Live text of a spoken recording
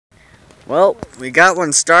Well, we got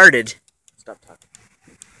one started. Stop talking.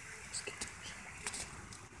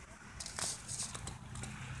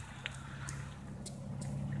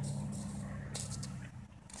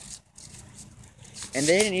 And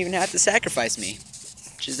they didn't even have to sacrifice me,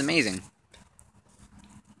 which is amazing.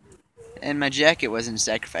 And my jacket wasn't a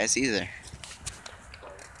sacrifice either.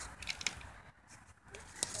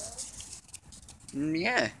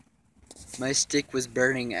 Yeah. My stick was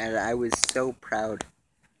burning and I was so proud.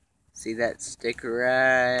 See that stick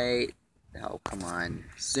right? Oh, come on.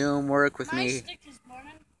 Zoom, work with me. My stick is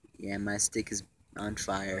burning? Yeah, my stick is on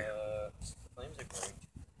fire. The flames are going.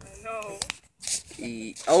 I know.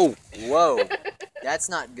 Oh, whoa. That's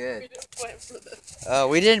not good. We didn't plan for this.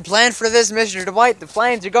 We didn't plan for this, Mr. Dwight. The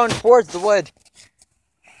flames are going towards the wood.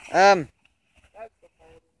 That's the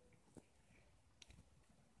fire.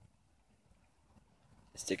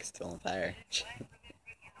 The stick is still on fire.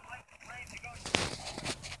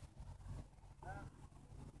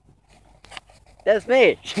 That's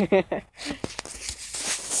me.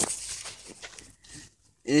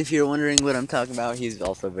 And if you're wondering what I'm talking about, he's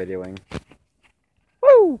also videoing.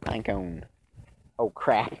 Woo! Pine cone. Oh,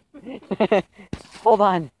 crap. Hold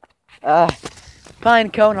on. Pine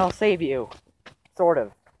cone, I'll save you. Sort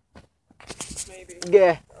of. Maybe.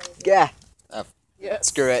 Yeah. Yeah. Yes.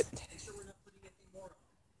 Screw it.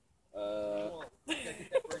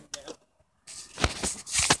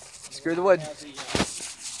 Screw the wood.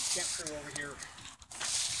 Camp crew over here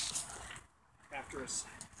after us.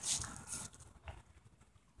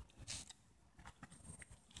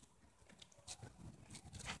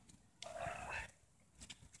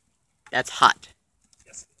 That's hot.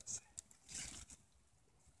 Yes, it is.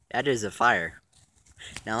 That is a fire.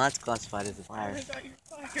 Now that's classified as a fire. I got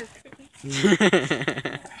your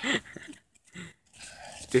fire.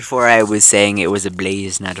 Before I was saying it was a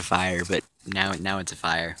blaze, not a fire, but now it's a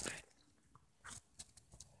fire.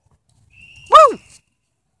 Woo!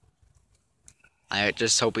 I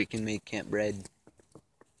just hope we can make camp bread.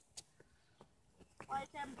 Why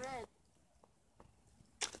can't bread?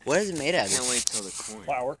 What is it made out of? Can't wait till the corn.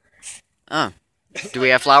 Flour. Oh. Do we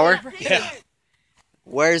have flour? Yeah.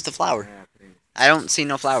 Where's the flour? I don't see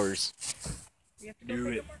no flowers. We have to go Do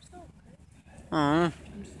pick it. up our stove. Aww.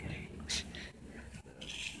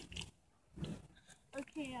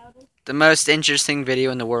 Okay, Aldous. The most interesting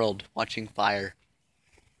video in the world, watching fire.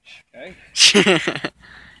 Okay.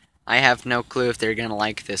 I have no clue if they're gonna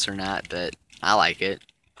like this or not, but I like it.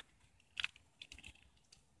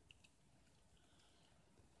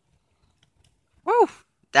 Woo!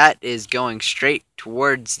 That is going straight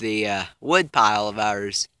towards the wood pile of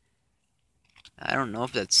ours. I don't know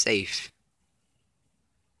if that's safe.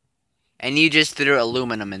 And you just threw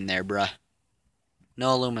aluminum in there, bruh.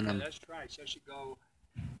 No Yeah, aluminum. that's right. So she go.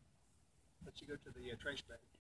 Let you go to the trash bag.